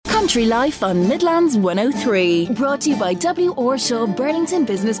Country Life on Midlands 103. Brought to you by W. Orshaw, Burlington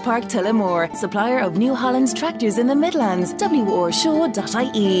Business Park, Tullamore. Supplier of New Holland's tractors in the Midlands.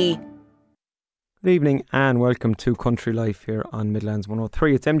 worshaw.ie. Good evening and welcome to Country Life here on Midlands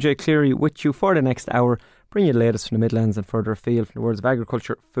 103. It's MJ Cleary with you for the next hour, bringing you the latest from the Midlands and further afield from the worlds of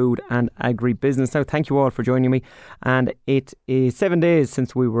agriculture, food and agri-business. Now, thank you all for joining me, and it is 7 days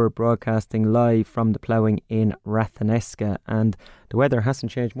since we were broadcasting live from the ploughing in Rathneska, and the weather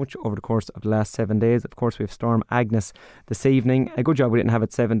hasn't changed much over the course of the last 7 days. Of course, we have Storm Agnes this evening. A good job we didn't have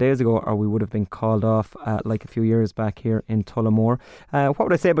it 7 days ago, or we would have been called off like a few years back here in Tullamore. What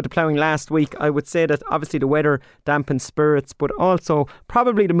would I say about the ploughing last week? I would say that obviously the weather dampened spirits, but also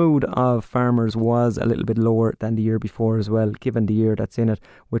probably the mood of farmers was a little bit lower than the year before as well, given the year that's in it,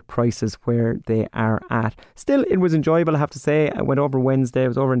 with prices where they are at. Still, it was enjoyable, I have to say. I went over Wednesday, I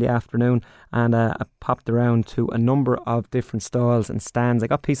was over in the afternoon, and I popped around to a number of different stalls and stands. I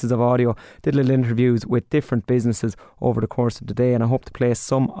got pieces of audio, did little interviews with different businesses over the course of the day, and I hope to play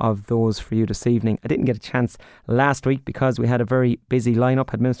some of those for you this evening. I didn't get a chance last week because we had a very busy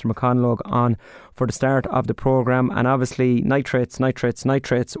lineup. Had Minister McConalogue on for the start of the programme, and obviously nitrates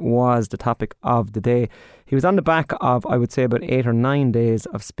was the topic of the day. He was on the back of, I would say, about 8 or 9 days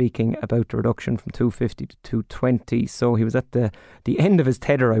of speaking about the reduction from 250 to 220. So he was at the end of his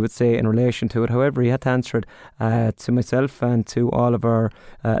tether, I would say, in relation to it. However, he had to answer it to myself and to all of our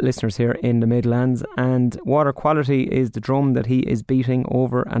listeners here in the Midlands. And water quality is the drum that he is beating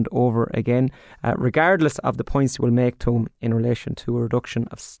over and over again, regardless of the points you will make to him in relation to a reduction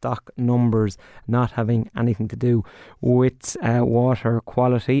of stock numbers not having anything to do with water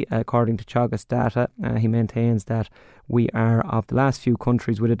quality. According to Teagasc data, he maintains that we are of the last few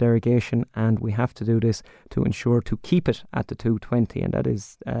countries with a derogation, and we have to do this to ensure to keep it at the 220, and that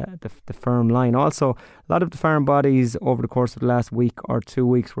is the firm line. Also, a lot of the farm bodies over the course of the last week or 2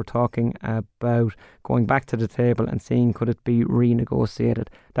 weeks were talking about going back to the table and seeing could it be renegotiated.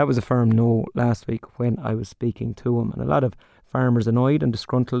 That was a firm no last week when I was speaking to him, and a lot of farmers annoyed and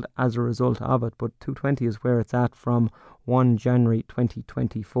disgruntled as a result of it. But 220 is where it's at from 1 January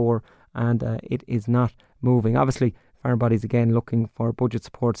 2024, and it is not moving. Obviously, farm bodies again looking for budget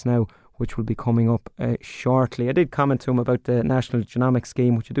supports now, which will be coming up shortly. I did comment to him about the National Genomics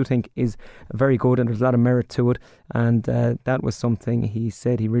Scheme, which I do think is very good, and there's a lot of merit to it, and that was something he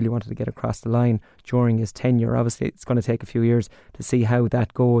said he really wanted to get across the line during his tenure. Obviously, it's going to take a few years to see how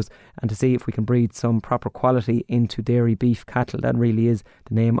that goes and to see if we can breed some proper quality into dairy beef cattle. That really is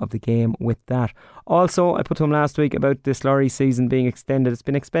the name of the game with that. Also, I put to him last week about this lorry season being extended. It's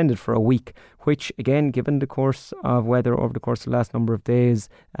been extended for a week, which again, given the course of weather over the course of the last number of days,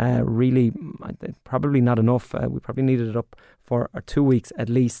 really probably not enough. We probably needed it up for 2 weeks at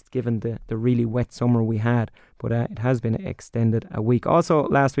least, given the really wet summer we had. But it has been extended a week. Also,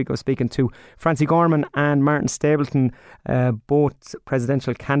 last week I was speaking to Francie Gorman and Martin Stapleton, both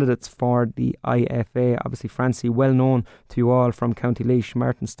presidential candidates for the IFA. Obviously, Francie, well known to you all from County Laois.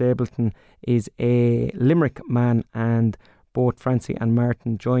 Martin Stapleton is a Limerick man, and both Francie and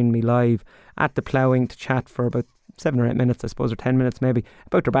Martin joined me live at the ploughing to chat for about 7 or 8 minutes, I suppose, or 10 minutes maybe,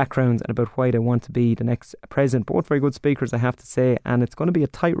 about their backgrounds and about why they want to be the next president. Both very good speakers, I have to say, and it's going to be a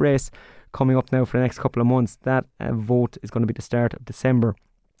tight race coming up now for the next couple of months. That vote is going to be the start of December.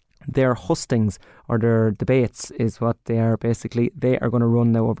 Their hustings or their debates is what they are basically. They are going to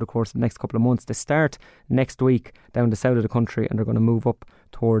run now over the course of the next couple of months. They start next week down the south of the country, and they're going to move up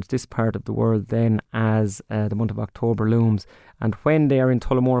towards this part of the world then as the month of October looms. And when they are in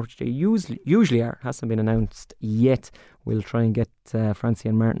Tullamore, which they usually are, hasn't been announced yet, we'll try and get Francie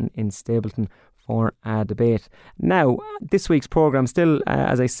and Martin in Stapleton for a debate. Now, this week's programme still,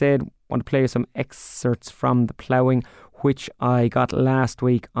 as I said, want to play some excerpts from the ploughing, which I got last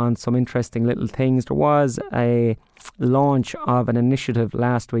week on some interesting little things. There was a launch of an initiative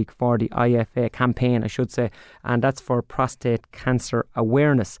last week for the IFA campaign, I should say, and that's for prostate cancer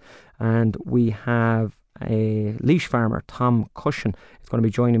awareness. And we have a Laois farmer, Tom Cushen, is going to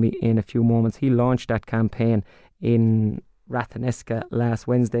be joining me in a few moments. He launched that campaign in Rathneska last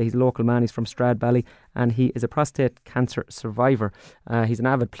Wednesday. He's a local man, he's from Stradbally, and he is a prostate cancer survivor. He's an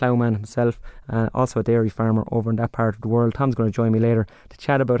avid ploughman himself, also a dairy farmer over in that part of the world. Tom's going to join me later to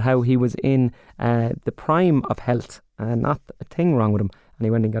chat about how he was in the prime of health, not a thing wrong with him, and he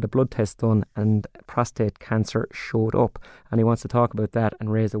went and got a blood test done and prostate cancer showed up, and he wants to talk about that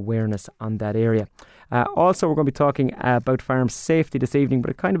and raise awareness on that area. Also, we're going to be talking about farm safety this evening,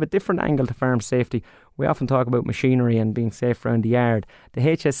 but a kind of a different angle to farm safety. We often talk about machinery and being safe around the yard. The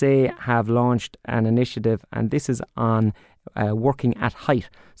HSA have launched an initiative, and this is on working at height,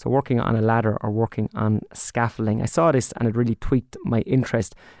 so working on a ladder or working on scaffolding. I saw this and it really tweaked my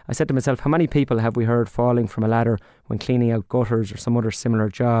interest. I said to myself, how many people have we heard falling from a ladder when cleaning out gutters or some other similar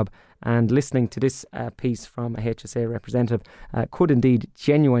job? And listening to this piece from a HSA representative could indeed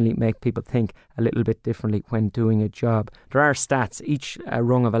genuinely make people think a little bit differently when doing a job. There are stats. Each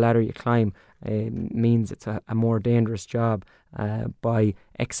rung of a ladder you climb means it's a more dangerous job by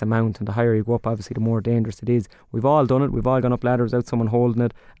X amount, and the higher you go up, obviously the more dangerous it is. We've all done it. We've all gone up ladders without someone holding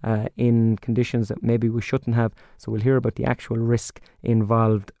it in conditions that maybe we shouldn't have. So we'll hear about the actual risk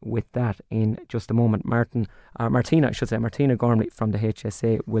involved with that in just a moment. Martina Gormely from the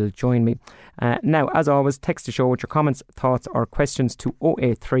HSA will join me. Now, as always, text the show with your comments, thoughts or questions to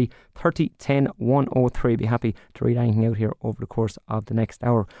 083 30 10 103. Be happy to read anything out here over the course of the next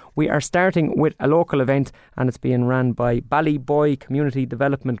hour. We are starting with a local event, and it's being run by Ballyboy Community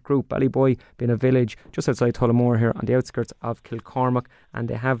Development Group. Ballyboy being a village just outside Tullamore here on the outskirts of Kilcormac, and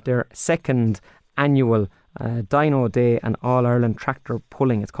they have their second annual Dino Day and All Ireland Tractor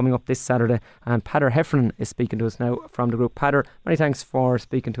Pulling. It's coming up this Saturday, and Peader Heffernan is speaking to us now from the group. Peader, many thanks for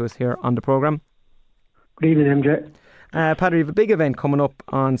speaking to us here on the programme. Good evening, MJ. Peader, you have a big event coming up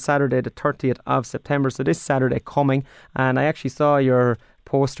on Saturday the 30th of September, so this Saturday coming, and I actually saw your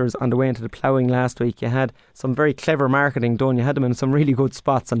posters on the way into the ploughing last week. You had some very clever marketing done. You had them in some really good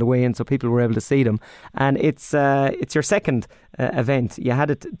spots on the way in, so people were able to see them. And it's your second event. You had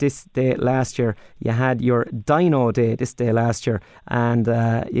it this day last year. You had your Dino Day this day last year, and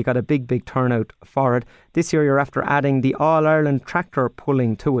you got a big turnout for it. This year you're after adding the All Ireland Tractor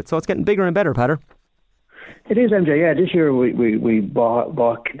Pulling to it, so it's getting bigger and better, Peader. It is, MJ. Yeah, this year we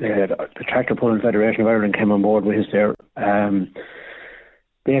bought the Tractor Pulling Federation of Ireland came on board with us there.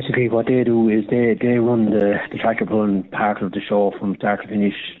 Basically, what they do is they run the tractor pulling part of the show from start to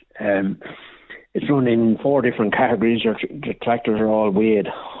finish. It's run in 4 different categories. The tractors are all weighed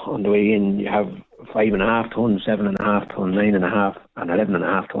on the way in. You have 5.5 tons, 7.5 tons, 9.5, and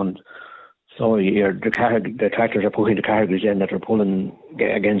 11.5 tons. So the tractors are put into categories then that are pulling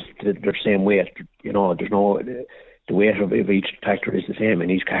against the same weight. You know, there's no the weight of each tractor is the same in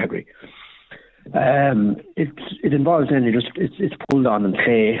each category. It involves then it's pulled on in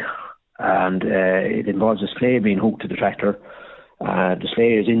clay, and it involves a sleigh being hooked to the tractor. The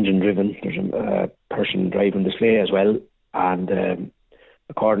sleigh is engine driven. There's a person driving the sleigh as well, and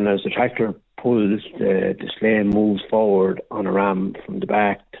according as the tractor pulls, the sleigh moves forward on a ram from the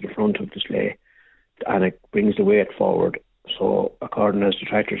back to the front of the sleigh, and it brings the weight forward. So according as the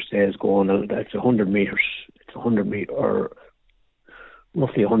tractor stays going, that's 100 metres. It's 100 metre or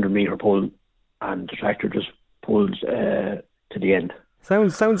roughly 100 metre pull, and the tractor just pulls to the end.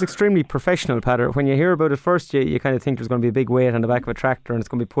 Sounds extremely professional, Peader. When you hear about it first, you kind of think there's going to be a big weight on the back of a tractor and it's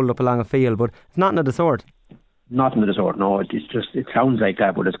going to be pulled up along a field, but it's nothing of the sort. Nothing of the sort, no. It sounds like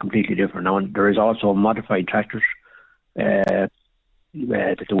that, but it's completely different. Now, there is also modified tractors that do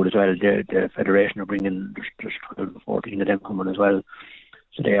it as well. The Federation are bringing, there's 12 or 14 of them coming as well.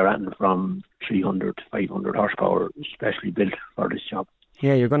 So they are at from 300 to 500 horsepower, especially built for this job.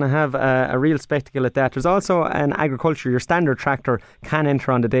 Yeah, you're going to have a real spectacle at that. There's also an agriculture, your standard tractor can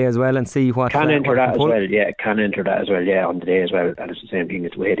enter on the day as well and see what can enter that as pull. well. Yeah, can enter that as well. Yeah, on the day as well, and it's the same thing.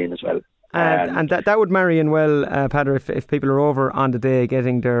 It's weighed in as well. And that would marry in well, Peader, if people are over on the day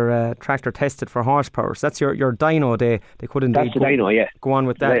getting their tractor tested for horsepower. So that's your dyno day. They could indeed that's the dyno, yeah. Go on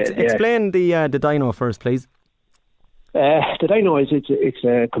with that. Explain the dyno first, please. The dyno is it's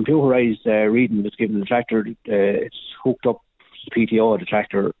a computerised reading that's given the tractor. It's hooked up to the PTO of the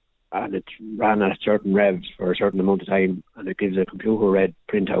tractor, and it's ran at certain revs for a certain amount of time, and it gives a computer-read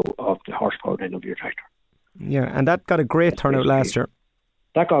printout of the horsepower then of your tractor. Yeah, and that got a great turnout last year.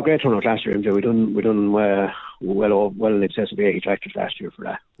 That got a great turnout last year. We done well in excess of 80 tractors last year for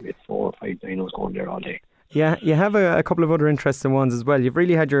that. We had 4 or 5 dynos going there all day. Yeah, you have a couple of other interesting ones as well. You've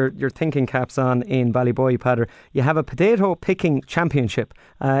really had your thinking caps on in Ballyboy, Peader. You have a potato picking championship.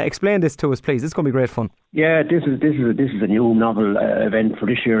 Explain this to us, please. It's going to be great fun. Yeah, this is a new novel event for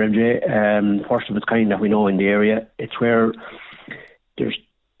this year, MJ. First of its kind that we know in the area. It's where there's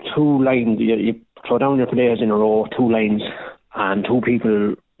 2 lines. You throw down your potatoes in a row, 2 lines, and 2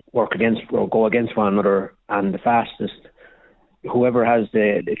 people work against or go against one another, and the fastest. Whoever has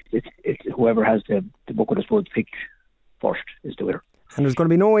the bucket of spuds picked first is the winner. And there's going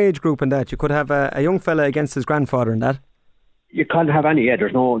to be no age group in that. You could have a young fella against his grandfather in that. You can't have any. Yeah,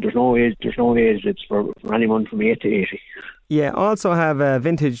 there's no age. It's for anyone from 8 to 80. Yeah, also have a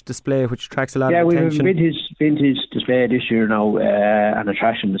vintage display which attracts a lot of attention. Yeah, we have a vintage display this year now, and a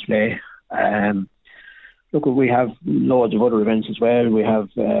fashion display. Look, we have loads of other events as well. We have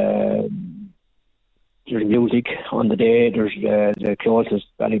there's music on the day. There's the Kyotos,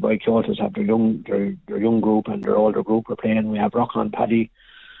 Ballyboy Kyotos have their young group and their older group are playing. We have Rock on Paddy.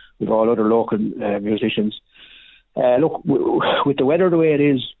 We've all other local musicians. Look, with the weather the way it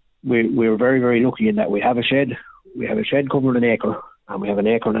is, we're very, very lucky in that we have a shed. We have a shed covering an acre, and we have an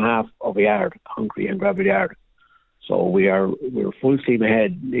acre and a half of a yard, concrete and gravel yard. So we're full steam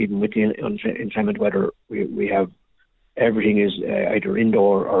ahead, even with the inclement weather. We have everything is either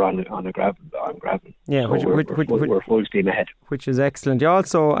indoor or on gravel. Yeah, so we're full steam ahead, which is excellent. You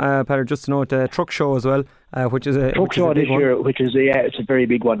also, Peter, just to note, the truck show as well, which is a truck show this year, which is it's a very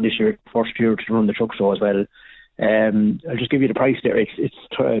big one this year. First year to run the truck show as well. I'll just give you the price there. It's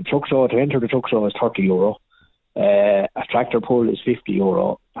truck show, to enter the truck show is €30. A tractor pull is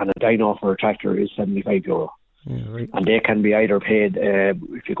 €50, and a dyno for a tractor is €75. Yeah, right. And they can be either paid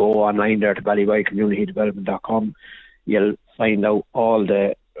if you go online there to ballyboycommunitydevelopment.com, you'll find out all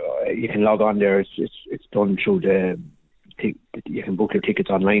the you can log on there. It's done through you can book your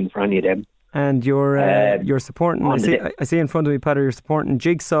tickets online for any of them. And you're supporting, I see in front of me, Peter, you're supporting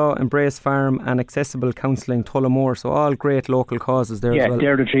Jigsaw, Embrace Farm and Accessible Counselling Tullamore, so all great local causes there as well. Yeah,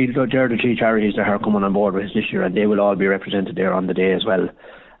 they're the three charities that are coming on board with us this year, and they will all be represented there on the day as well.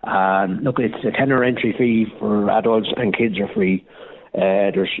 Look, it's a tenner entry fee for adults, and kids are free.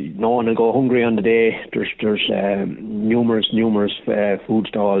 There's no one will go hungry on the day. There's numerous food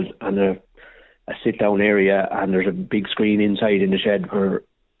stalls and a sit-down area, and there's a big screen inside in the shed where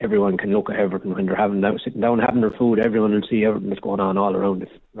everyone can look at everything when they're sitting down having their food. Everyone will see everything that's going on all around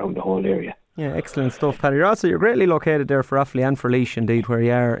the whole area. Yeah, excellent stuff, Paddy. You're greatly located there for Offaly and for Laois, indeed, where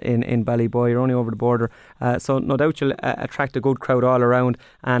you are in Ballyboy. You're only over the border, so no doubt you'll attract a good crowd all around.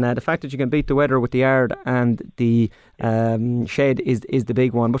 And the fact that you can beat the weather with the yard and the shed is the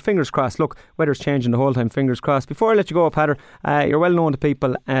big one. But fingers crossed. Look, weather's changing the whole time. Fingers crossed. Before I let you go, Paddy, you're well known to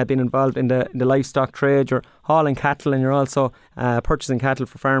people being involved in the livestock trade. You're hauling cattle, and you're also purchasing cattle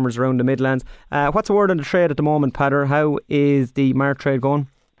for farmers around the Midlands. What's the word on the trade at the moment, Paddy? How is the mart trade going?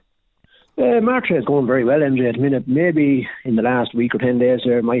 Mart trade is going very well, MJ, at the minute. Maybe in the last week or 10 days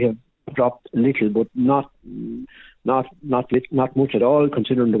there might have dropped a little, but not much at all,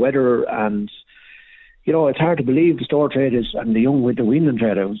 considering the weather. And it's hard to believe the store trade is, and the Whelan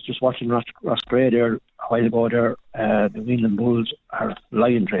trade. I was just watching Rossgrey there a while ago. There, the Whelan bulls are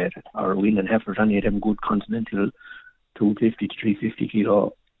lion trade, or Whelan heifers, any of them good continental 250 to 350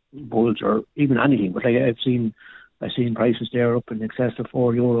 kilo bulls, or even anything. But I've seen prices there up in excess of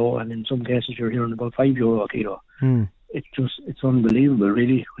 €4, and in some cases you're hearing about €5 a kilo. It's unbelievable,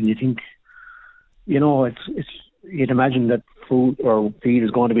 really, when you think, you'd imagine that food or feed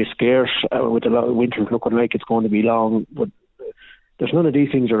is going to be scarce with a lot of winter looking like it's going to be long, but there's none of these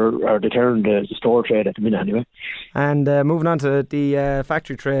things are deterring the store trade at the minute anyway. And moving on to the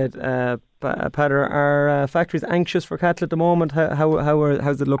factory trade, Peter, are factories anxious for cattle at the moment?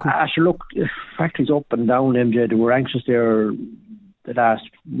 How's it looking? Look, factories up and down, MJ. They were anxious there the last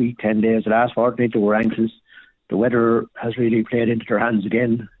week, 10 days, the last fortnight. They were anxious. The weather has really played into their hands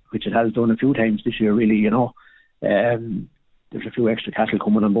again, which it has done a few times this year, really. There's a few extra cattle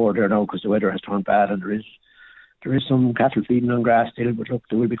coming on board there now because the weather has turned bad, and there is some cattle feeding on grass still, but look,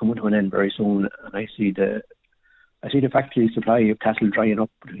 they will be coming to an end very soon. And I see the factory supply of cattle drying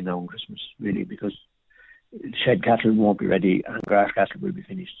up between now and Christmas, really, because shed cattle won't be ready and grass cattle will be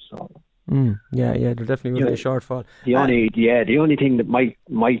finished. So there definitely will be a shortfall. The only thing that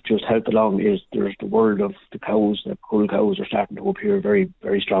might just help along is there's the word of the cows. The cull cows are starting to appear very,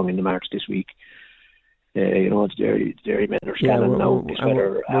 very strong in the march this week. It's dairy men are scanning now this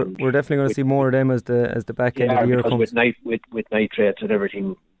weather. We're definitely going to see more of them as the back end of the year comes. With nitrates and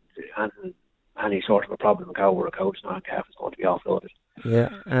everything, and any sort of a problem a cow or a cow's not calf is going to be offloaded.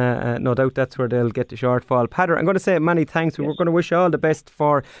 Yeah, no doubt that's where they'll get the shortfall. Peter, I'm going to say many thanks. Yes. We're going to wish you all the best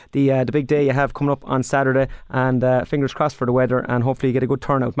for the big day you have coming up on Saturday, and fingers crossed for the weather, and hopefully you get a good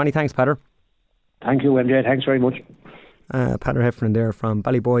turnout. Many thanks, Peter. Thank you, MJ. Thanks very much. Peader Heffernan there from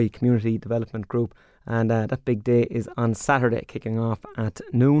Ballyboy Community Development Group. And that big day is on Saturday, kicking off at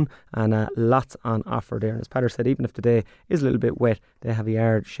noon, and lots on offer there. And as Peader said, even if the day is a little bit wet, they have a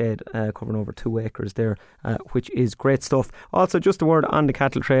yard shed covering over 2 acres there, which is great stuff. Also, just a word on the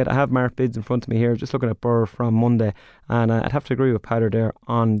cattle trade. I have marked bids in front of me here, just looking at Burr from Monday, and I'd have to agree with Peader there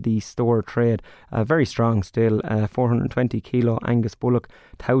on the store trade. Very strong still, 420 kilo Angus bullock,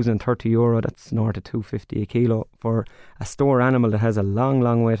 €1,030. That's north of $250 a kilo for a store animal that has a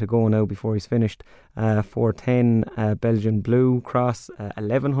long way to go now before he's finished. 410 Belgian Blue Cross,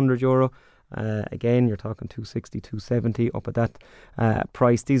 €1,100. Again, you're talking 260, 270 up at that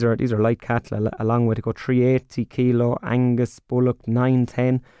price. These are light cattle, a long way to go. 380 kilo Angus bullock,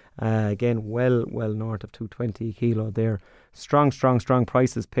 910. Again, well north of 220 a kilo there. Strong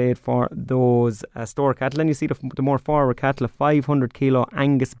prices paid for those store cattle. Then you see the more forward cattle, a 500 kilo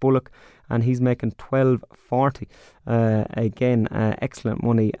Angus bullock, and he's making 12.40. Again, excellent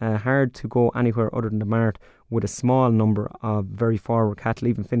money. Hard to go anywhere other than the mart with a small number of very forward cattle,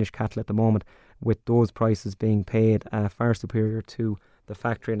 even finished cattle at the moment, with those prices being paid far superior to the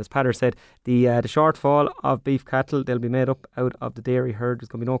factory. And as Peader said, the shortfall of beef cattle, they'll be made up out of the dairy herd. There's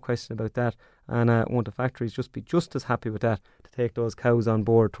going to be no question about that. And won't the factories just be just as happy with that, to take those cows on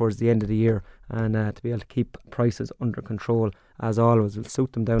board towards the end of the year and to be able to keep prices under control, as always. Will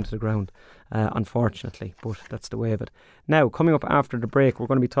suit them down to the ground, unfortunately, but that's the way of it. Now, coming up after the break, we're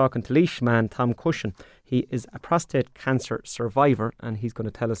going to be talking to Laois man Tom Cushen. He is a prostate cancer survivor, and he's going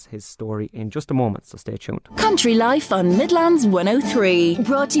to tell us his story in just a moment, so stay tuned. Country Life on Midlands 103.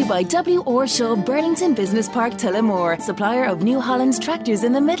 Brought to you by W. Orshaw, Burlington Business Park, Tullamore. Supplier of New Holland's tractors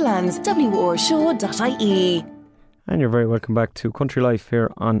in the Midlands. worshaw.ie. And you're very welcome back to Country Life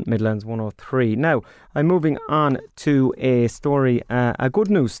here on Midlands 103. Now, I'm moving on to a story, a good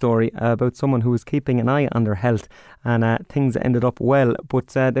news story about someone who was keeping an eye on their health, and things ended up well, but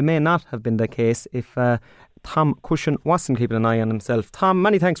they may not have been the case if Tom Cushen wasn't keeping an eye on himself. Tom,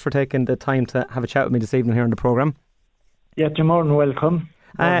 many thanks for taking the time to have a chat with me this evening here on the programme. Yeah, you're more than welcome.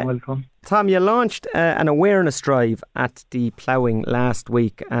 Welcome. Tom, you launched an awareness drive at the ploughing last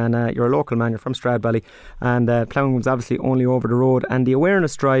week, and you're a local man, you're from Stradbally, and ploughing was obviously only over the road, and the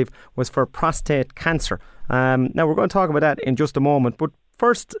awareness drive was for prostate cancer. Now, we're going to talk about that in just a moment, but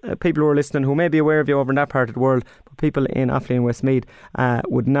first, people who are listening who may be aware of you over in that part of the world, but people in Offaly and Westmeath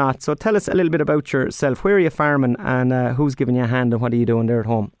would not. So tell us a little bit about yourself. Where are you farming, and who's giving you a hand, and what are you doing there at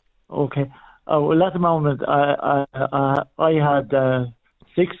home? Okay. Well, at the moment, I had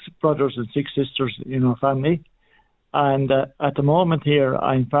 6 brothers and 6 sisters in our family, and at the moment here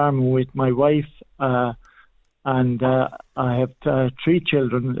I'm farming with my wife, and I have 3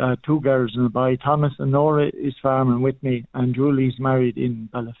 children, 2 girls and a boy. Thomas and Nora is farming with me, and Julie's married in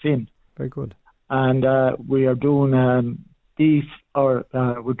Ballafin. Very good. And we are doing beef, or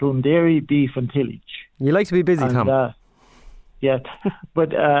we're doing dairy, beef and tillage. You like to be busy, Tom. Yeah,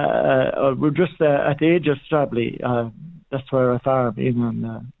 but we're just at the age of Stradbally. That's where I farm in.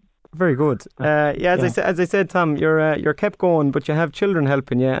 And very good. As I said, Tom, you're kept going, but you have children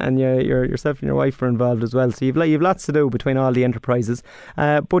helping you, and yourself and your wife are involved as well. So you've lots to do between all the enterprises.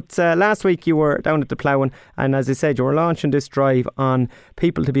 But last week you were down at the ploughing, and as I said, you were launching this drive on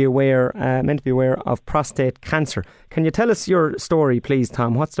people to be aware, meant to be aware of prostate cancer. Can you tell us your story, please,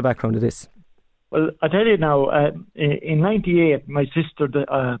 Tom? What's the background of this? Well, I tell you now. In '98, my sister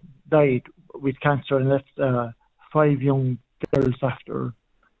died with cancer and left 5 young girls after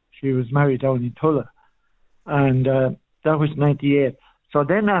she was married down in Tulla, and that was '98. So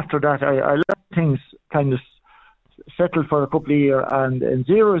then after that, I let things kind of settle for a couple of years, and in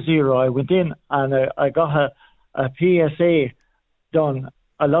 00 I went in and I got a PSA done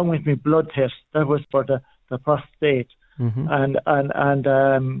along with my blood test. That was for the prostate, and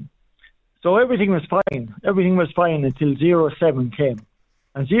so everything was fine. Everything was fine until 07 came,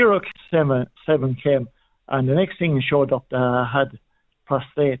 and 07 came. And the next thing showed up that I had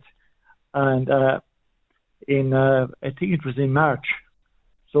prostate, and I think it was in March.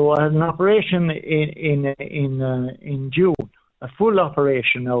 So I had an operation in June, a full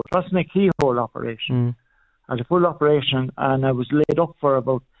operation. Now, it wasn't a keyhole operation. I had a full operation, and I was laid up for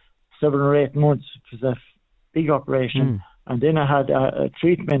about 7 or 8 months. It was a big operation, and then I had a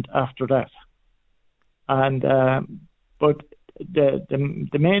treatment after that. And but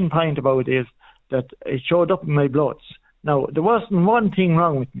the main point about it is that it showed up in my bloods. Now, there wasn't one thing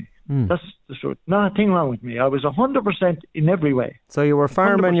wrong with me. That's the truth. Not a thing wrong with me. I was 100% in every way. So you were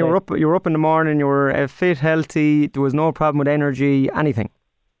farming, 100%. you were up in the morning, you were fit, healthy, there was no problem with energy, anything?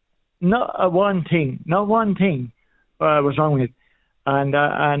 Not one thing was wrong with it. And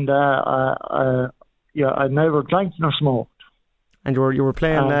I never drank nor smoked. And you were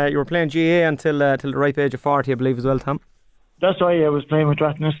playing GA until the ripe age of 40, I believe, as well, Tom? That's why I was playing with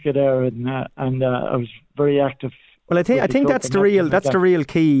Ratniska there, and I was very active. Well, I think that's the real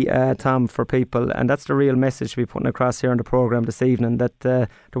key, Tom, for people, and that's the real message to be putting across here on the programme this evening, that there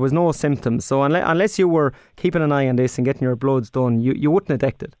was no symptoms. So unless you were keeping an eye on this and getting your bloods done, you wouldn't have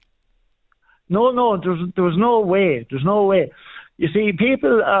detected. No, there was no way. There's no way. You see,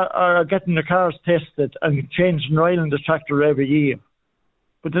 people are getting their cars tested and changing oil in the tractor every year,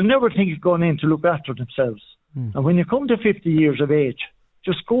 but they never think of going in to look after themselves. And when you come to 50 years of age,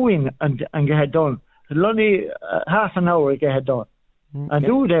 just go in and get it done. It'll only half an hour to get it done. And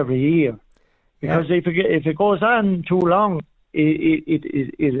do it every year. Because if it goes on too long,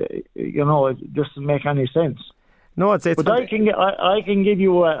 it doesn't make any sense. No, it's but I can give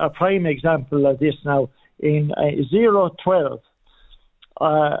you a prime example of this now. In 012,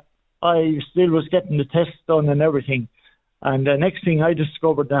 I still was getting the test done and everything, and the next thing I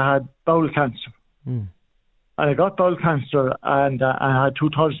discovered I had bowel cancer. And I got bowel cancer, and I had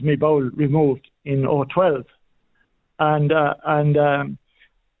 2/3 of my bowel removed in 012. And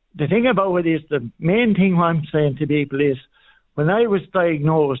the thing about it is, the main thing what I'm saying to people is, when I was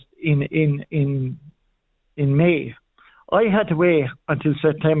diagnosed in May, I had to wait until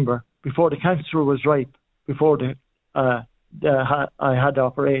September before the cancer was ripe, before I had the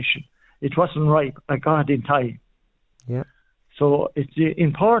operation. It wasn't ripe. I got it in time. Yeah. So it's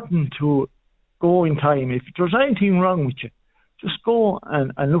important to go in time. If there's anything wrong with you, just go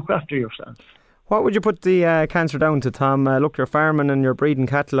and look after yourself. What would you put the cancer down to, Tom? Look, you're farming and you're breeding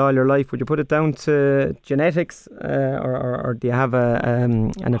cattle all your life. Would you put it down to genetics, or do you have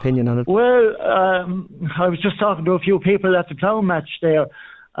an opinion on it? Well, I was just talking to a few people at the plough match there,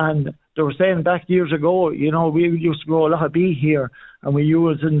 and they were saying back years ago, we used to grow a lot of beet here, and we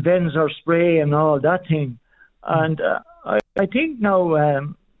used invention spray and all that thing. And I think now,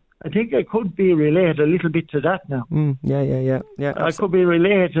 I think I could be related a little bit to that now. Yeah. I could be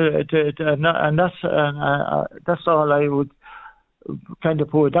related to and that's all I would kind of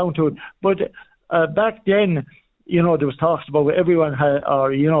put it down to it. But back then, there was talks about everyone had,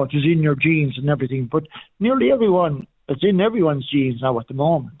 or it was in your genes and everything. But nearly everyone, it's in everyone's genes now at the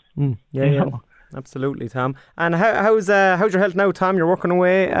moment. Yeah. Absolutely, Tom. And how's your health now, Tom? You're working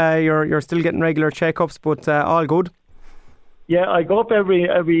away. You're still getting regular checkups, but all good. Yeah, I go up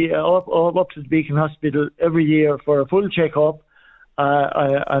up to the Beacon Hospital every year for a full checkup,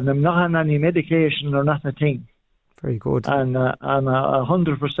 and I'm not on any medication or not a thing. Very good. And I'm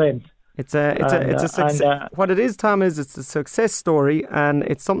 100%. It's a success. What it is, Tom, is it's a success story, and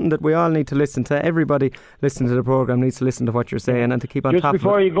it's something that we all need to listen to. Everybody listening to the programme needs to listen to what you're saying and to keep on top of it. Just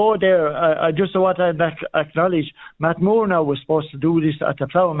before you go there, I just want to acknowledge Matt Moore now was supposed to do this at the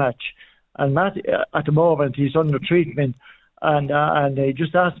plough match, and Matt, at the moment, he's under treatment. And they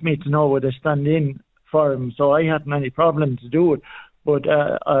just asked me to know would I stand in for him, so I hadn't any problem to do it. But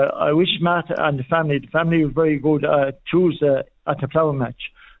I wish Matt and the family was very good choose at the plough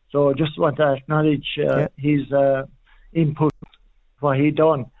match. So I just want to acknowledge his input, what he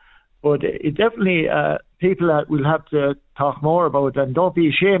done. But it definitely people that will have to talk more about it, and don't be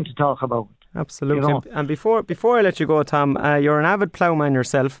ashamed to talk about it. Absolutely. And before I let you go, Tom, you're an avid ploughman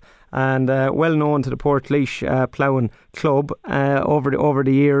yourself, and well known to the Portlaoise Ploughing Club over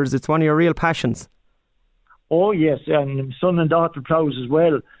the years. It's one of your real passions. Oh yes, and son and daughter ploughs as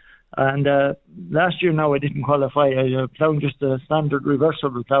well. And last year now I didn't qualify. I ploughed just a standard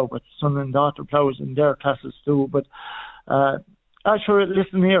reversible plough, but son and daughter ploughs in their classes too. But actually,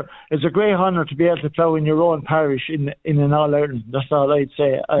 listen here, it's a great honour to be able to plough in your own parish in an All-Ireland. That's all I'd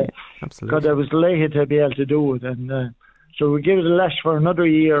say. Absolutely. God, I was delighted to be able to do it. And so we give it a lash for another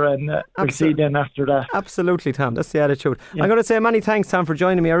year, and we'll see then after that. Absolutely, Tom. That's the attitude. Yeah. I'm going to say many thanks, Tom, for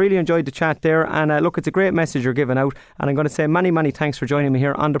joining me. I really enjoyed the chat there. And look, it's a great message you're giving out. And I'm going to say many thanks for joining me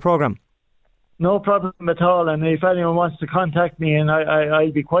here on the programme. No problem at all. And if anyone wants to contact me, and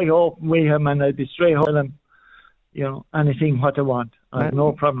I'll be quite open with him, and I'll be straight with him. Anything what I want.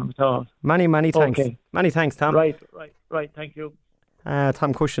 No problem at all. Many thanks. Okay. Many thanks, Tom. Right. Thank you.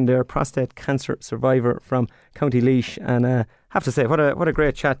 Tom Cushen there, prostate cancer survivor from County Laois, and have to say, what a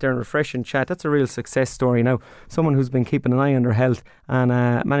great chat there, and refreshing chat. That's a real success story now. Someone who's been keeping an eye on their health and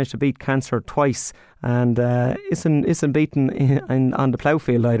managed to beat cancer twice, and isn't beaten on the plough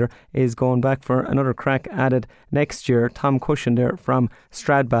field either, is going back for another crack at it next year. Tom Cushen there from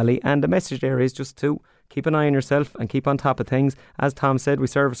Stradbally, and the message there is just to keep an eye on yourself and keep on top of things. As Tom said, we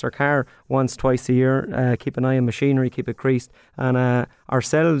service our car twice a year. Keep an eye on machinery, keep it creased, and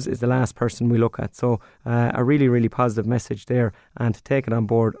ourselves is the last person we look at. So a really positive message there, and to take it on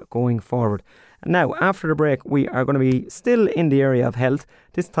board going forward. Now, after the break, we are going to be still in the area of health.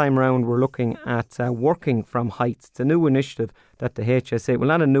 This time round, we're looking at working from heights. It's a new initiative that the HSA, well,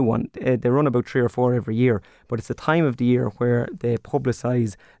 not a new one, they run about 3 or 4 every year, but it's a time of the year where they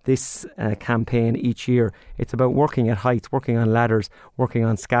publicise this campaign each year. It's about working at heights, working on ladders, working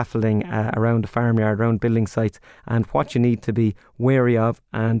on scaffolding around the farmyard, around building sites, and what you need to be wary of,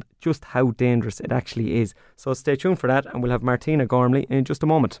 and just how dangerous it actually is. So stay tuned for that, and we'll have Martina Gormely in just a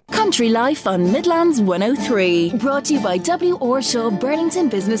moment. Country Life on Midlands 103, brought to you by W. Orshaw, Burlington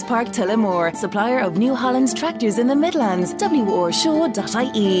Business Park, Tullamore, supplier of New Holland's tractors in the Midlands,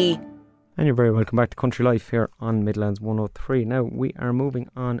 worshaw.ie. And you're very welcome back to Country Life here on Midlands 103. Now we are moving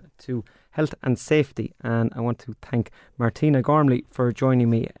on to health and safety, and I want to thank Martina Gormely for joining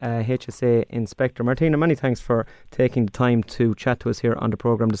me, HSA Inspector. Martina, many thanks for taking the time to chat to us here on the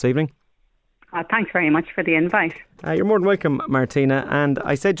programme this evening. Thanks very much for the invite. You're more than welcome, Martina. And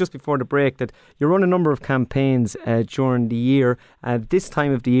I said just before the break that you run a number of campaigns during the year. This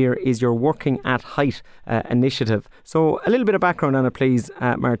time of the year is your Working at Height initiative. So a little bit of background on it, please,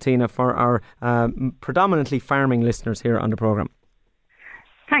 Martina, for our predominantly farming listeners here on the programme.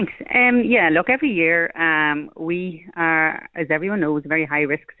 Thanks. Look, every year we are, as everyone knows, a very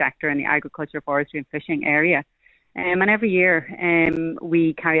high-risk sector in the agriculture, forestry and fishing area. And every year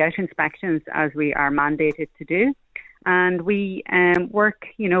we carry out inspections as we are mandated to do. And we work,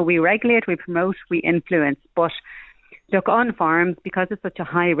 we regulate, we promote, we influence. But look, on farms, because it's such a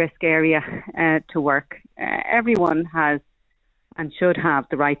high-risk area to work, everyone has and should have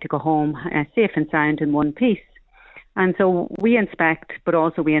the right to go home safe and sound in one piece. And so we inspect, but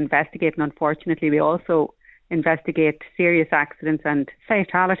also we investigate. And unfortunately, we also investigate serious accidents and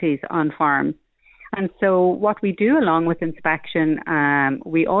fatalities on farms. And so what we do along with inspection,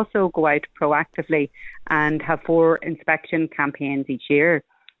 we also go out proactively and have 4 inspection campaigns each year.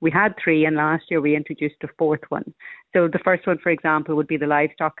 We had 3 and last year we introduced a 4th one. So the first one, for example, would be the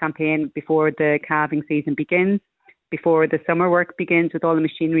livestock campaign before the calving season begins. Before the summer work begins with all the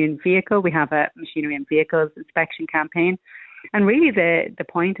machinery and vehicle, we have a machinery and vehicles inspection campaign. And really the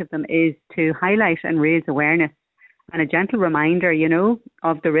point of them is to highlight and raise awareness and a gentle reminder,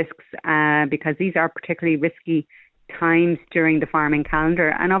 of the risks, because these are particularly risky times during the farming calendar.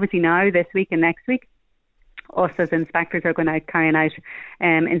 And obviously now, this week and next week, us as inspectors are going to carry out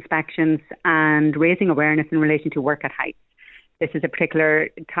inspections and raising awareness in relation to work at height. This is a particular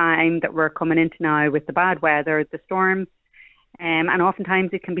time that we're coming into now with the bad weather, the storms, and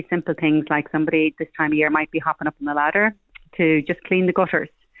oftentimes it can be simple things like somebody this time of year might be hopping up on the ladder to just clean the gutters.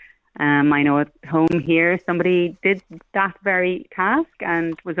 I know at home here somebody did that very task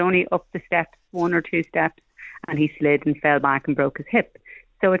and was only up the steps 1 or 2 steps and he slid and fell back and broke his hip.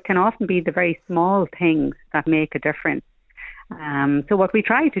 So it can often be the very small things that make a difference. So what we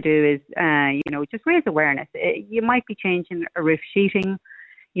try to do is, just raise awareness. You might be changing a roof sheeting,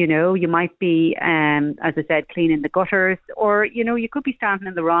 you might be, as I said, cleaning the gutters, or, you could be standing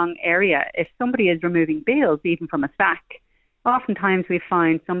in the wrong area. If somebody is removing bales, even from a stack, oftentimes we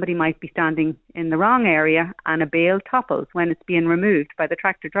find somebody might be standing in the wrong area and a bale topples when it's being removed by the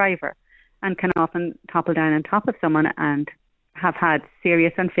tractor driver and can often topple down on top of someone and have had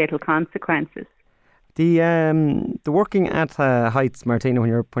serious and fatal consequences. The working at heights, Martina, when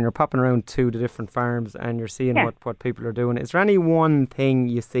you're popping around to the different farms and you're seeing what people are doing, is there any one thing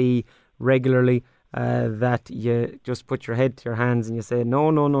you see regularly that you just put your head to your hands and you say,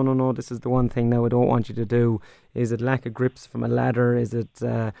 no, this is the one thing now I don't want you to do? Is it lack of grips from a ladder? Is it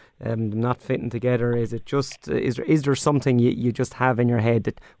not fitting together? Is it just is there something you just have in your head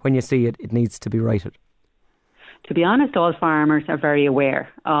that when you see it, it needs to be righted? To be honest, all farmers are very aware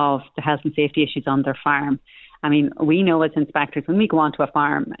of the health and safety issues on their farm. I mean, we know as inspectors, when we go onto a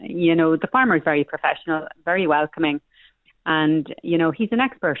farm, the farmer is very professional, very welcoming, and, he's an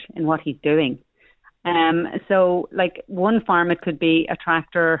expert in what he's doing. So, like one farm, it could be a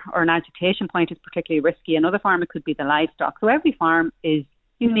tractor or an agitation point is particularly risky. Another farm, it could be the livestock. So every farm is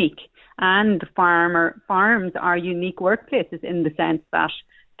unique, and farms are unique workplaces in the sense that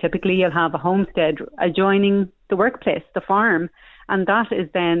typically you'll have a homestead adjoining the workplace, the farm, and that is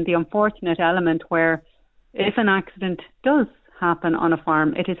then the unfortunate element where if an accident does happen on a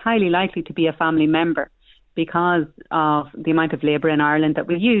farm, it is highly likely to be a family member because of the amount of labour in Ireland that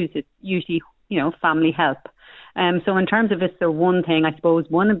we use. It's usually, family help. So in terms of is there one thing, I suppose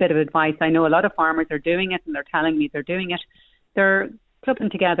one bit of advice, I know a lot of farmers are doing it and they're telling me they're doing it. They're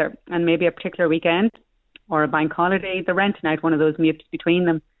clubbing together and maybe a particular weekend or a bank holiday, they're renting out one of those mutes between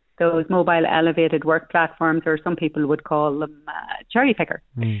them, those mobile elevated work platforms, or some people would call them cherry picker.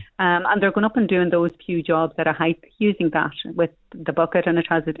 And they're going up and doing those few jobs at a height using that with the bucket, and it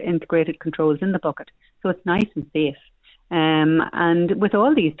has integrated controls in the bucket. So it's nice and safe. And with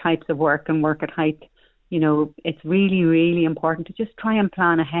all these types of work and work at height, it's really, really important to just try and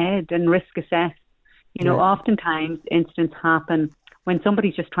plan ahead and risk assess. Oftentimes incidents happen when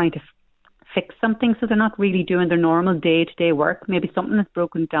somebody's just trying to fix something, so they're not really doing their normal day-to-day work. Maybe something has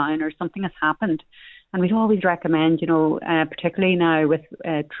broken down or something has happened. And we'd always recommend, particularly now with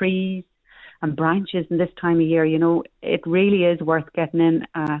trees and branches in this time of year, it really is worth getting in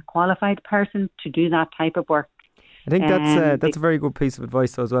a qualified person to do that type of work. I think that's a very good piece of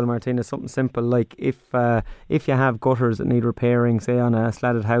advice as well, Martina. Something simple like if you have gutters that need repairing, say on a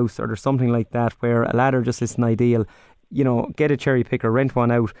slatted house, or there's something like that where a ladder just isn't ideal, get a cherry picker, rent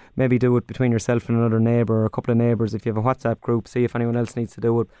one out, maybe do it between yourself and another neighbour or a couple of neighbours. If you have a WhatsApp group, see if anyone else needs to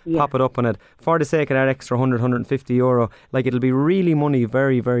do it, pop it up on it. For the sake of that extra €100-150, like, it'll be really money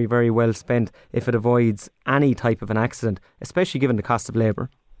very, very, very well spent if it avoids any type of an accident, especially given the cost of labour.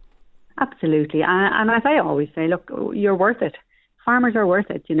 Absolutely. And as I always say, look, you're worth it. Farmers are worth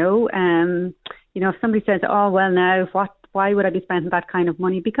it, if somebody says, oh, well, now, why would I be spending that kind of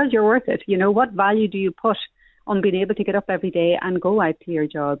money? Because you're worth it. What value do you put on being able to get up every day and go out to your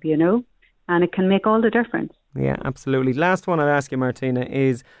job, and it can make all the difference. Yeah, absolutely. Last one I'll ask you, Martina,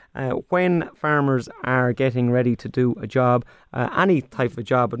 is when farmers are getting ready to do a job, any type of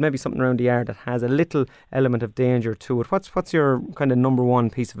job, but maybe something around the yard that has a little element of danger to it, what's your kind of number one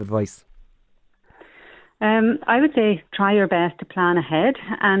piece of advice? I would say try your best to plan ahead,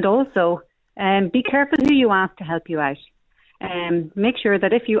 and also be careful who you ask to help you out. Make sure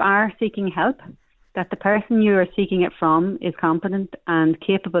that if you are seeking help, that the person you are seeking it from is competent and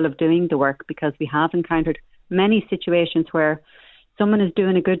capable of doing the work, because we have encountered many situations where someone is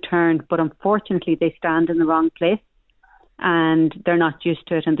doing a good turn, but unfortunately they stand in the wrong place and they're not used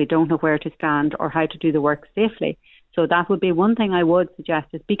to it and they don't know where to stand or how to do the work safely. So that would be one thing I would suggest,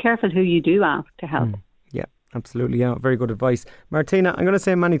 is be careful who you do ask to help. Yeah, absolutely. Yeah, very good advice. Martina, I'm going to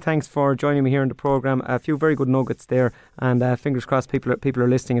say many thanks for joining me here in the programme. A few very good nuggets there, and fingers crossed people are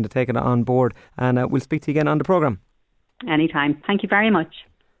listening and to take it on board. And we'll speak to you again on the programme. Anytime. Thank you very much.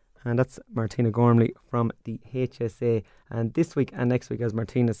 And that's Martina Gormely from the HSA. And this week and next week, as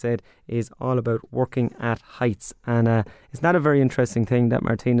Martina said, is all about working at heights. And it's not a very interesting thing that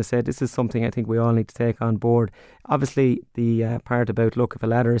Martina said. This is something I think we all need to take on board. Obviously, the part about, look, if a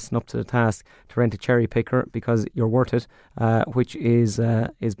ladder isn't up to the task, to rent a cherry picker because you're worth it, which is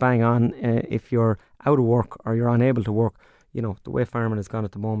bang on. If you're out of work or you're unable to work, the way farming has gone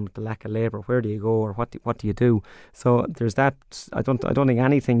at the moment, the lack of labour, where do you go or what do you do? So there's that. I don't think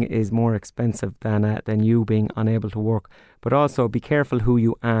anything is more expensive than you being unable to work. But also be careful who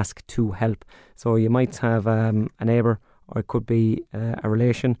you ask to help. So you might have a neighbour, or it could be a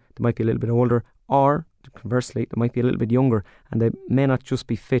relation that might be a little bit older, or conversely, they might be a little bit younger and they may not just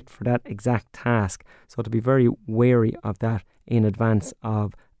be fit for that exact task. So to be very wary of that in advance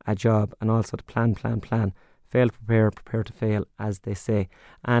of a job, and also to plan. Fail to prepare to fail, as they say.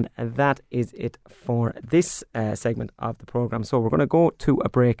 And that is it for this segment of the programme. So we're going to go to a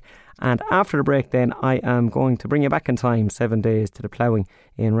break. And after the break then, I am going to bring you back in time 7 days to the ploughing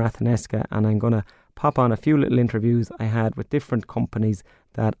in Rathneska. And I'm going to pop on a few little interviews I had with different companies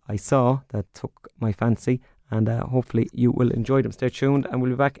that I saw that took my fancy. And hopefully you will enjoy them. Stay tuned and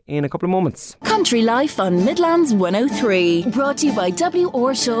we'll be back in a couple of moments. Country Life on Midlands 103. Brought to you by W.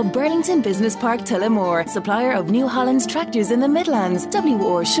 Orshaw, Burlington Business Park, Tullamore. Supplier of New Holland's tractors in the Midlands.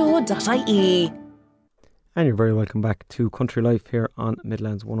 worshaw.ie. And you're very welcome back to Country Life here on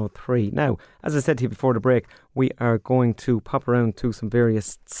Midlands 103. Now, as I said to you before the break, we are going to pop around to some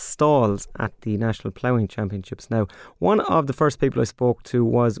various stalls at the National Ploughing Championships. Now, one of the first people I spoke to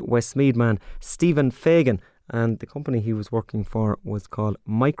was Westmeath man Stephen Fagan, and the company he was working for was called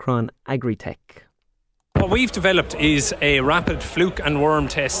Micron Agritech. What we've developed is a rapid fluke and worm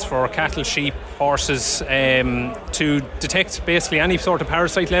test for cattle, sheep, horses, to detect basically any sort of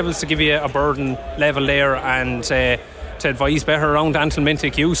parasite levels, to give you a burden level there, and to advise better around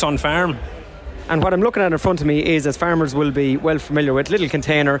anthelmintic use on farm. And what I'm looking at in front of me is, as farmers will be well familiar with, a little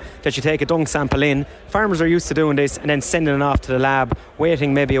container that you take a dung sample in. Farmers are used to doing this and then sending it off to the lab,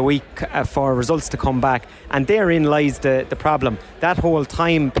 waiting maybe a week for results to come back. And therein lies the problem. That whole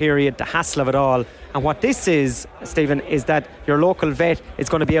time period, the hassle of it all. And what this is, Stephen, is that your local vet is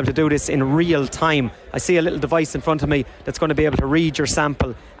going to be able to do this in real time. I see a little device in front of me that's going to be able to read your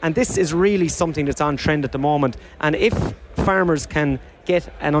sample. And this is really something that's on trend at the moment. And if farmers can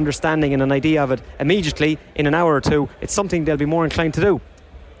get an understanding and an idea of it immediately, in an hour or two, it's something they'll be more inclined to do.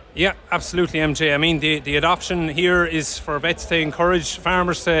 Yeah, absolutely, MJ. I mean, the adoption here is for vets to encourage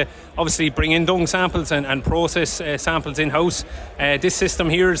farmers to obviously bring in dung samples and process samples in-house. This system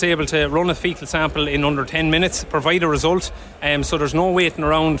here is able to run a fecal sample in under 10 minutes, provide a result, so there's no waiting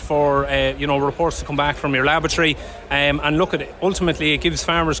around for reports to come back from your laboratory. And look at it, ultimately it gives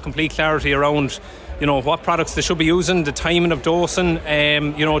farmers complete clarity around what products they should be using, the timing of dosing,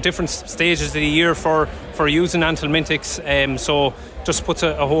 different stages of the year for using anthelmintics. So just puts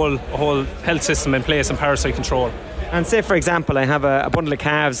a whole health system in place and parasite control. And say, for example, I have a bundle of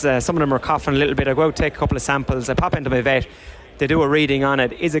calves. Some of them are coughing a little bit. I go out, take a couple of samples. I pop into my vet. they do a reading on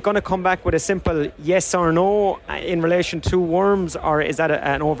it. Is it going to come back with a simple yes or no in relation to worms, or is that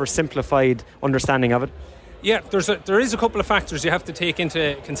an oversimplified understanding of it? Yeah, there is a couple of factors you have to take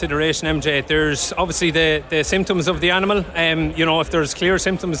into consideration, MJ. There's obviously the symptoms of the animal. If there's clear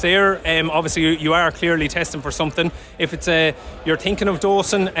symptoms there, obviously you are clearly testing for something. If it's you're thinking of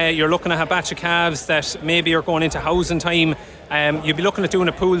dosing, you're looking at a batch of calves that maybe are going into housing time. You'd be looking at doing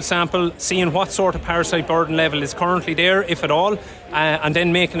a pool sample, seeing what sort of parasite burden level is currently there, if at all, and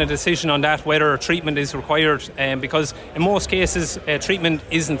then making a decision on that whether treatment is required. Because in most cases, treatment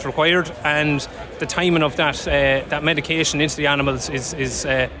isn't required, and the timing of that medication into the animals is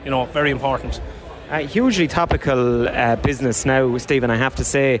very important. Hugely topical business now, Stephen, I have to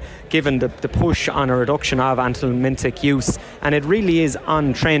say, given the push on a reduction of anthelmintic use, and it really is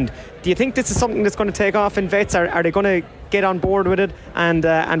on trend. Do you think this is something that's going to take off in vets? Are they going to get on board with it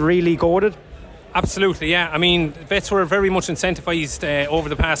and really go with it? Absolutely, yeah. I mean, vets were very much incentivised over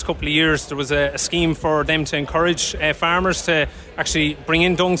the past couple of years. There was a scheme for them to encourage farmers to actually bring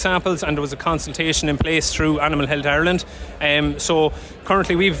in dung samples, and there was a consultation in place through Animal Health Ireland. So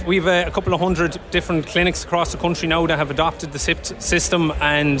currently we've a couple of hundred different clinics across the country now that have adopted the SIPT system,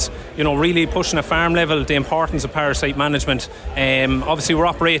 and really pushing at farm level the importance of parasite management. Obviously we're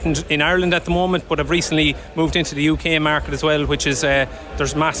operating in Ireland at the moment, but have recently moved into the UK market as well, which is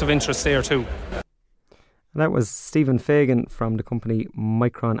there's massive interest there too. That was Stephen Fagan from the company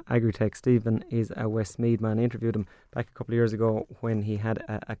Micron Agritech. Stephen is a Westmeath man. I interviewed him back a couple of years ago when he had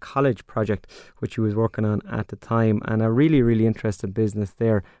a college project which he was working on at the time, and a really, really interesting business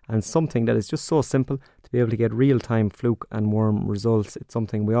there, and something that is just so simple to be able to get real-time fluke and worm results. It's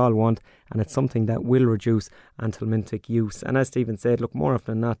something we all want, and it's something that will reduce anthelmintic use. And as Stephen said, look, more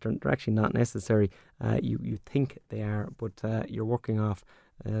often than not, they're actually not necessary. You think they are, but you're working off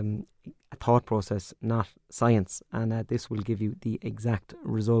a thought process, not science, and this will give you the exact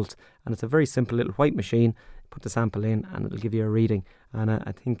result. And it's a very simple little white machine. Put the sample in and it'll give you a reading, and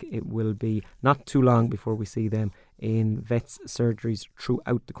I think it will be not too long before we see them in vets surgeries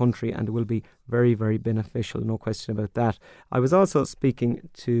throughout the country, and it will be very, very beneficial, no question about that. I was also speaking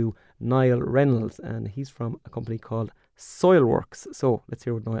to Niall Reynolds, and he's from a company called Soilworx. So let's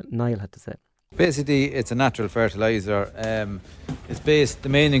hear what Niall had to say. Basically, it's a natural fertiliser. The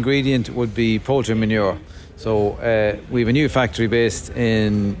main ingredient would be poultry manure. So we have a new factory based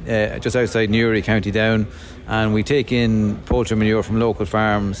in just outside Newry, County Down, and we take in poultry manure from local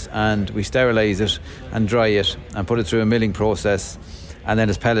farms and we sterilise it and dry it and put it through a milling process, and then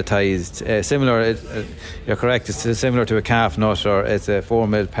it's pelletised. You're correct, it's similar to a calf nut, or it's a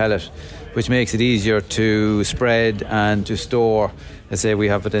 4mm pellet, which makes it easier to spread and to store. Let's say we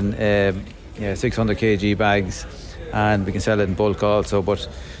have it in 600 kg bags, and we can sell it in bulk also. But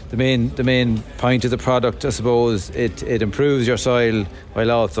the main point of the product, I suppose, it improves your soil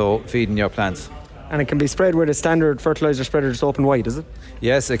while also feeding your plants. And it can be spread with a standard fertiliser spreader just open wide, is it?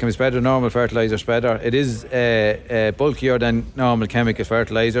 Yes, it can be spread with a normal fertiliser spreader. It is bulkier than normal chemical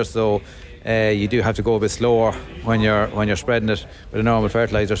fertiliser, so you do have to go a bit slower when you're spreading it with a normal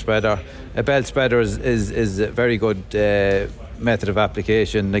fertiliser spreader. A belt spreader is a very good method of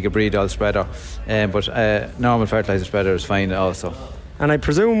application, like a breedall spreader, but normal fertiliser spreader is fine also. And I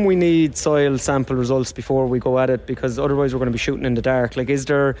presume we need soil sample results before we go at it, because otherwise we're going to be shooting in the dark. Like, is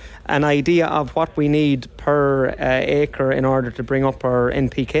there an idea of what we need per acre in order to bring up our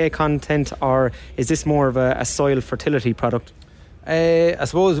NPK content, or is this more of a soil fertility product? I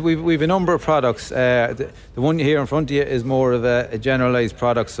suppose we've a number of products. The one here in front of you is more of a generalised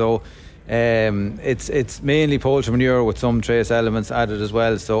product, so it's mainly poultry manure with some trace elements added as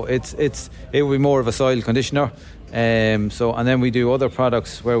well. So it will be more of a soil conditioner. And then we do other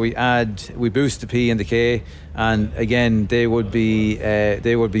products where we boost the P and the K, and again they would be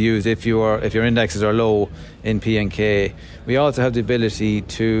used if your indexes are low in P and K. We also have the ability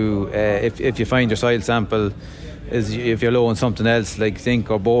to if you find your soil sample if you're low on something else like zinc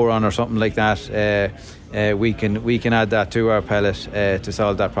or boron or something like that, we can add that to our pellet to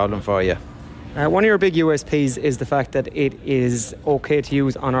solve that problem for you. One of your big USPs is the fact that it is okay to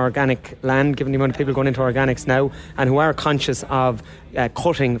use on organic land, given the amount of people going into organics now and who are conscious of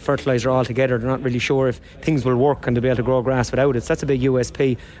cutting fertiliser altogether. They're not really sure if things will work and they'll be able to grow grass without it. So that's a big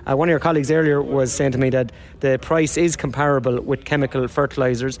USP. One of your colleagues earlier was saying to me that the price is comparable with chemical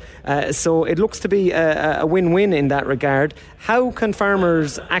fertilisers. So it looks to be a win-win in that regard. How can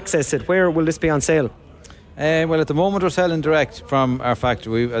farmers access it? Where will this be on sale? Well, at the moment we're selling direct from our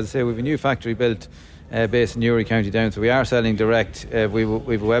factory. As I say, we've a new factory built based in Newry, County Down, so we are selling direct. We've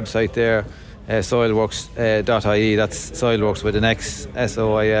a website there, soilworx.ie. That's Soilworx with an X,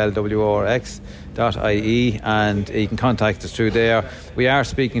 SOILWORX.ie, and you can contact us through there. We are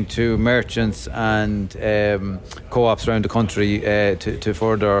speaking to merchants and co-ops around the country to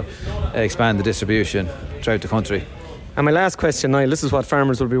further expand the distribution throughout the country. And my last question, Niall, this is what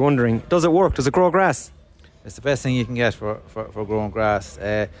farmers will be wondering. Does it work? Does it grow grass? It's the best thing you can get for growing grass.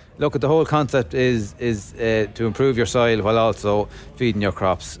 Look, the whole concept is to improve your soil while also feeding your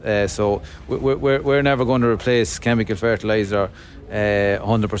crops. So we're never going to replace chemical fertiliser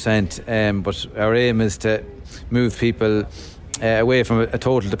 100%, but our aim is to move people away from a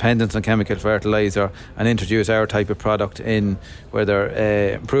total dependence on chemical fertiliser and introduce our type of product in where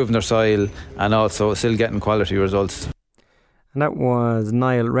they're improving their soil and also still getting quality results. And that was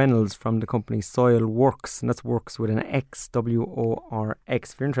Niall Reynolds from the company Soilworx, and that's Works with an X, WORX.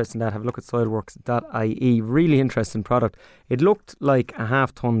 If you're interested in that, have a look at soilworx.ie. Really interesting product. It looked like a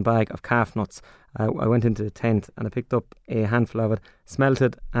half-ton bag of calf nuts. I went into the tent and I picked up a handful of it, smelt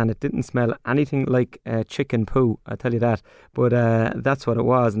it, and it didn't smell anything like chicken poo, I tell you that. But that's what it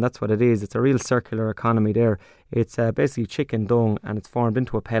was, and that's what it is. It's a real circular economy there. It's basically chicken dung, and it's formed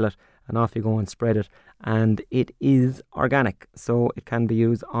into a pellet, and off you go and spread it. And it is organic, so it can be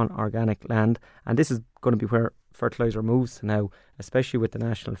used on organic land. And this is going to be where fertiliser moves to now, especially with the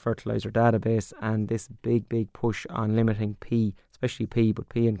National Fertiliser Database and this big push on limiting P, especially P, but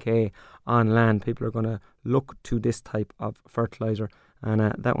P and K on land. People are going to look to this type of fertiliser,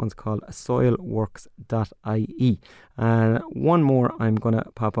 and that one's called soilworx.ie. One more I'm going to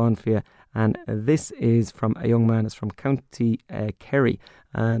pop on for you, and this is from a young man. It's from County Kerry,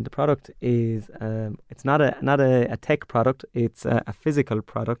 and the product is it's not a tech product, it's a physical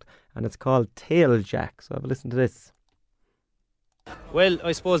product, and it's called Tailjack. So have a listen to this. Well,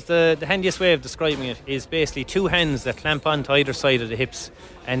 I suppose the handiest way of describing it is basically two hands that clamp onto either side of the hips,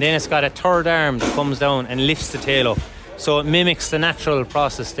 and then it's got a third arm that comes down and lifts the tail up. So it mimics the natural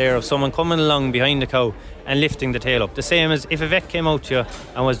process there of someone coming along behind the cow and lifting the tail up. The same as if a vet came out to you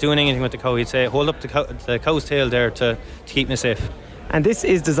and was doing anything with the cow, he'd say, hold up the cow's tail there to keep me safe. And this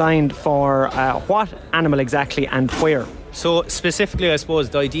is designed for what animal exactly and where? So specifically, I suppose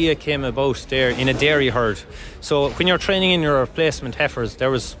the idea came about there in a dairy herd. So when you're training in your replacement heifers,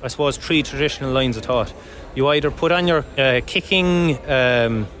 there was, I suppose, three traditional lines of thought. You either put on your kicking,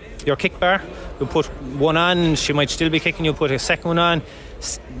 your kick bar, you put one on, she might still be kicking, you put a second one on,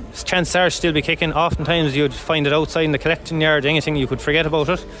 chances are she'll still be kicking. Oftentimes you'd find it outside in the collecting yard, anything, you could forget about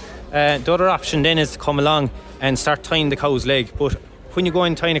it. The other option then is to come along and start tying the cow's leg. But when you go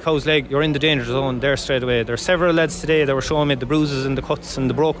in tying a cow's leg, you're in the danger zone there straight away. There are several lads today that were showing me the bruises and the cuts and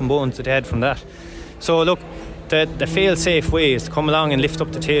the broken bones that they had from that. So look, the fail-safe way is to come along and lift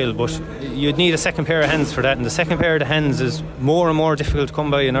up the tail, but you'd need a second pair of hands for that, and the second pair of the hands is more and more difficult to come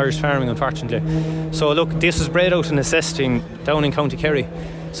by in Irish farming, unfortunately. So look, this was bred out of necessity down in County Kerry.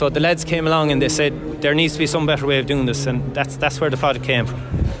 So the lads came along and they said there needs to be some better way of doing this, and that's where the product came from.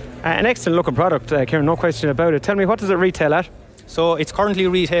 An excellent looking product, Kieran, no question about it. Tell me, what does it retail at? So it's currently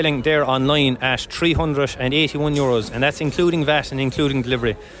retailing there online at €381, and that's including VAT and including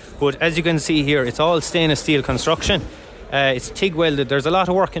delivery. But as you can see here, it's all stainless steel construction. It's TIG welded. There's a lot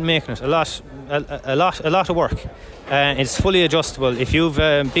of work in making it. A lot of work. It's fully adjustable. If you've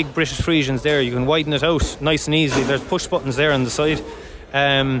big British Friesians there, you can widen it out nice and easily. There's push buttons there on the side.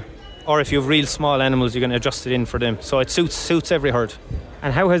 Or if you have real small animals, you can adjust it in for them. So it suits every herd.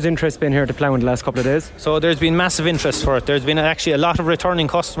 And how has interest been here to plough in the last couple of days? So there's been massive interest for it. There's been actually a lot of returning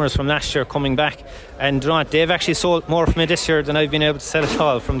customers from last year coming back, and you know what, they've actually sold more from me this year than I've been able to sell at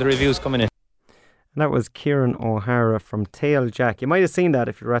all from the reviews coming in. And that was Kieran O Hara from Tailjack. You might have seen that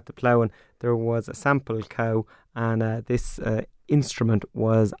if you were at the ploughing. There was a sample cow, and this instrument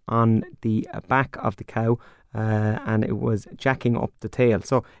was on the back of the cow, and it was jacking up the tail.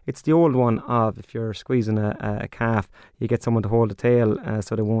 So it's the old one of, if you're squeezing a calf, you get someone to hold the tail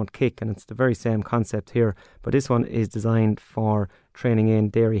so they won't kick, and it's the very same concept here. But this one is designed for training in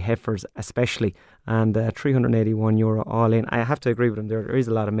dairy heifers especially, and €381 all in. I have to agree with them, there is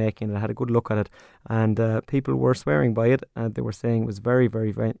a lot of making. I had a good look at it, and people were swearing by it, and they were saying it was very,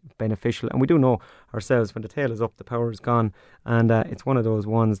 very, very beneficial. And we do know ourselves, when the tail is up, the power is gone, and it's one of those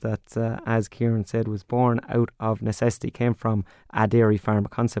ones that, as Kieran said, was born out of necessity, came from a dairy farm, a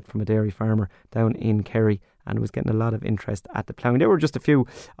concept from a dairy farmer down in Kerry, and was getting a lot of interest at the ploughing. There were just a few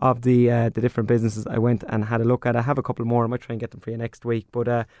of the different businesses I went and had a look at. I have a couple more. I might try and get them for you next week. But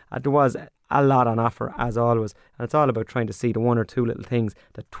there was a lot on offer, as always. And it's all about trying to see the one or two little things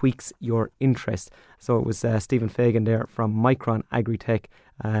that tweaks your interest. So it was Stephen Fagan there from Micron Agritech,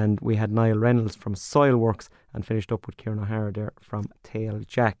 and we had Niall Reynolds from Soilworx, and finished up with Kieran O Hara there from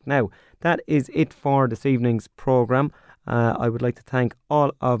Tailjack. Now, that is it for this evening's programme. I would like to thank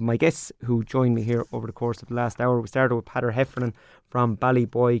all of my guests who joined me here over the course of the last hour. We started with Peader Heffernan from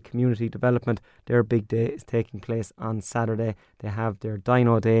Ballyboy Community Development. Their big day is taking place on Saturday. They have their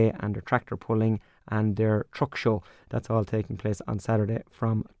dyno day and their tractor pulling and their truck show. That's all taking place on Saturday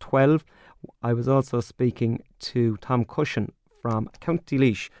from 12. I was also speaking to Tom Cushen from County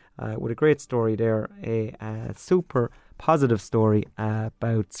Laois with a great story there, a super positive story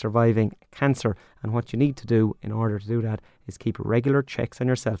about surviving cancer, and what you need to do in order to do that is keep regular checks on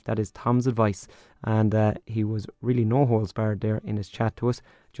yourself. That is Tom's advice, and he was really no holds barred there in his chat to us.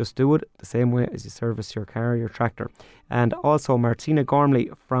 Just do it the same way as you service your car or your tractor. And also Martina Gormely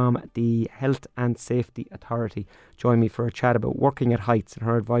from the Health and Safety Authority joined me for a chat about working at heights, and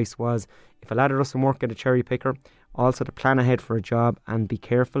her advice was, if a ladder doesn't work, get a cherry picker. Also to plan ahead for a job and be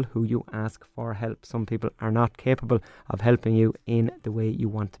careful who you ask for help. Some people are not capable of helping you in the way you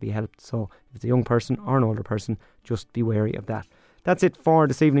want to be helped. So if it's a young person or an older person, just be wary of that. That's it for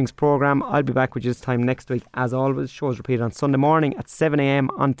this evening's programme. I'll be back with you this time next week. As always, shows repeated on Sunday morning at 7 a.m.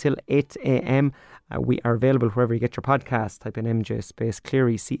 until 8 a.m. We are available wherever you get your podcasts. Type in MJ space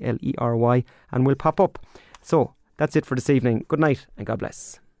Cleary, Clery, and we'll pop up. So that's it for this evening. Good night and God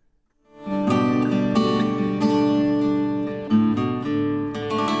bless.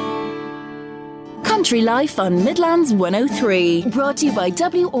 Country Life on Midlands 103. Brought to you by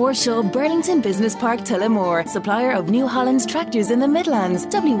W. Orshaw, Burlington Business Park, Tullamore. Supplier of New Holland's tractors in the Midlands.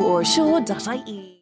 worshaw.ie.